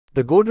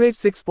The Godrej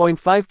 6.5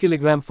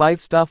 kg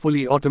 5-star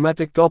fully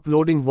automatic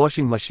top-loading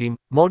washing machine,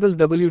 model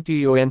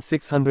WTEON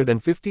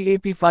 650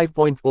 AP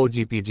 5.0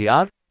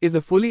 GPGR, is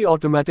a fully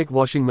automatic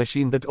washing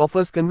machine that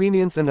offers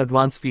convenience and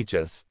advanced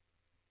features.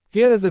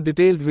 Here is a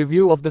detailed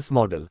review of this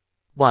model.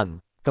 1.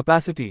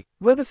 Capacity.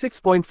 With a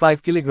 6.5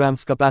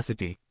 kg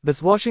capacity,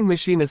 this washing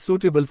machine is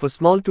suitable for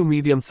small to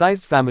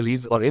medium-sized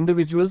families or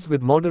individuals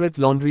with moderate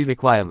laundry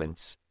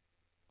requirements.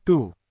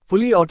 2.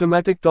 Fully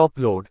automatic top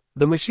load.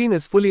 The machine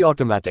is fully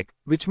automatic,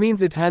 which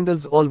means it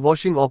handles all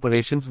washing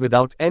operations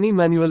without any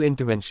manual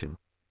intervention.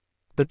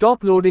 The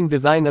top loading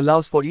design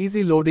allows for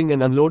easy loading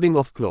and unloading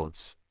of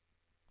clothes.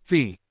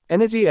 3.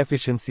 Energy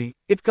efficiency.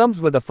 It comes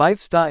with a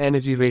 5-star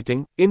energy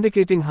rating,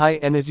 indicating high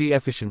energy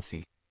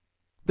efficiency.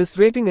 This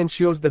rating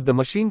ensures that the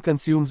machine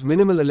consumes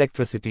minimal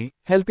electricity,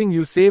 helping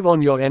you save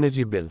on your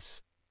energy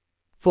bills.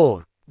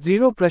 4.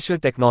 Zero pressure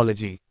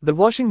technology. The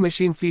washing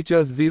machine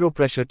features zero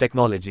pressure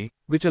technology,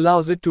 which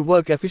allows it to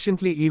work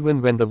efficiently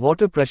even when the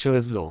water pressure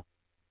is low.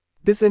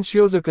 This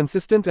ensures a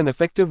consistent and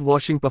effective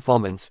washing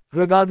performance,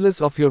 regardless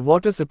of your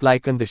water supply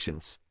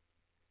conditions.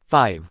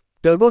 5.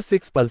 Turbo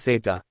 6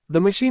 Pulsator.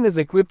 The machine is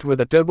equipped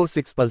with a Turbo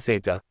 6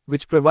 Pulsator,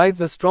 which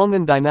provides a strong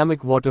and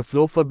dynamic water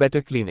flow for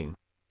better cleaning.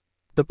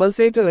 The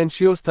Pulsator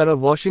ensures thorough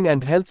washing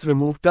and helps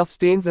remove tough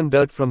stains and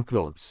dirt from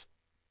clothes.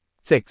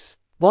 6.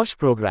 Wash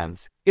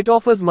programs. It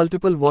offers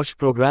multiple wash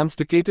programs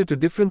to cater to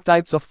different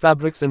types of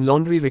fabrics and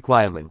laundry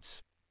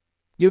requirements.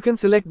 You can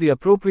select the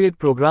appropriate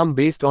program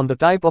based on the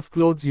type of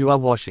clothes you are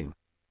washing.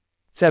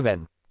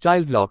 7.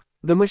 Child lock.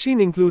 The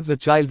machine includes a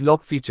child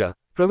lock feature,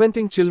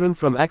 preventing children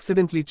from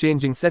accidentally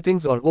changing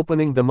settings or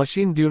opening the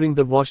machine during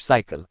the wash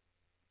cycle.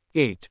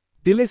 8.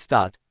 Delay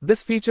start.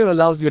 This feature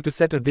allows you to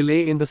set a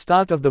delay in the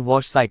start of the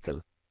wash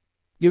cycle.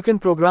 You can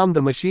program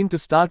the machine to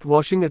start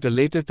washing at a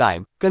later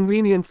time,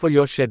 convenient for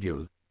your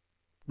schedule.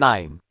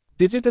 9.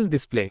 Digital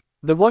display.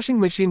 The washing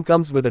machine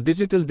comes with a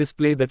digital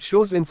display that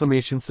shows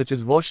information such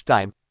as wash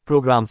time,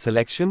 program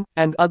selection,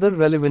 and other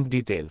relevant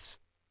details.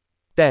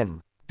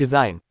 10.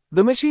 Design.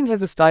 The machine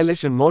has a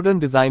stylish and modern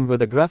design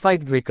with a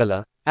graphite gray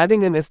color,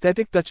 adding an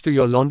aesthetic touch to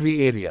your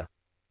laundry area.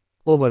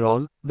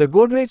 Overall, the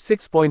Godrej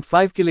 6.5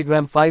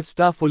 kg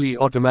 5-star fully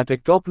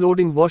automatic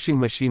top-loading washing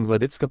machine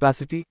with its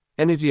capacity,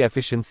 energy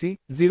efficiency,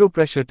 zero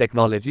pressure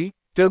technology,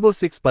 Turbo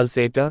 6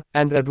 Pulsator,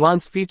 and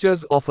advanced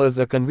features offers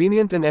a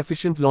convenient and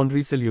efficient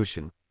laundry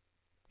solution.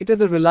 It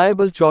is a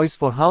reliable choice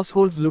for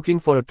households looking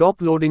for a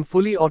top-loading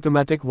fully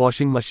automatic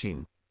washing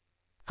machine.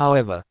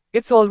 However,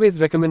 it's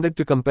always recommended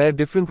to compare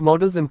different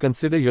models and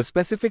consider your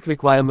specific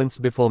requirements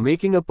before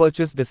making a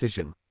purchase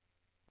decision.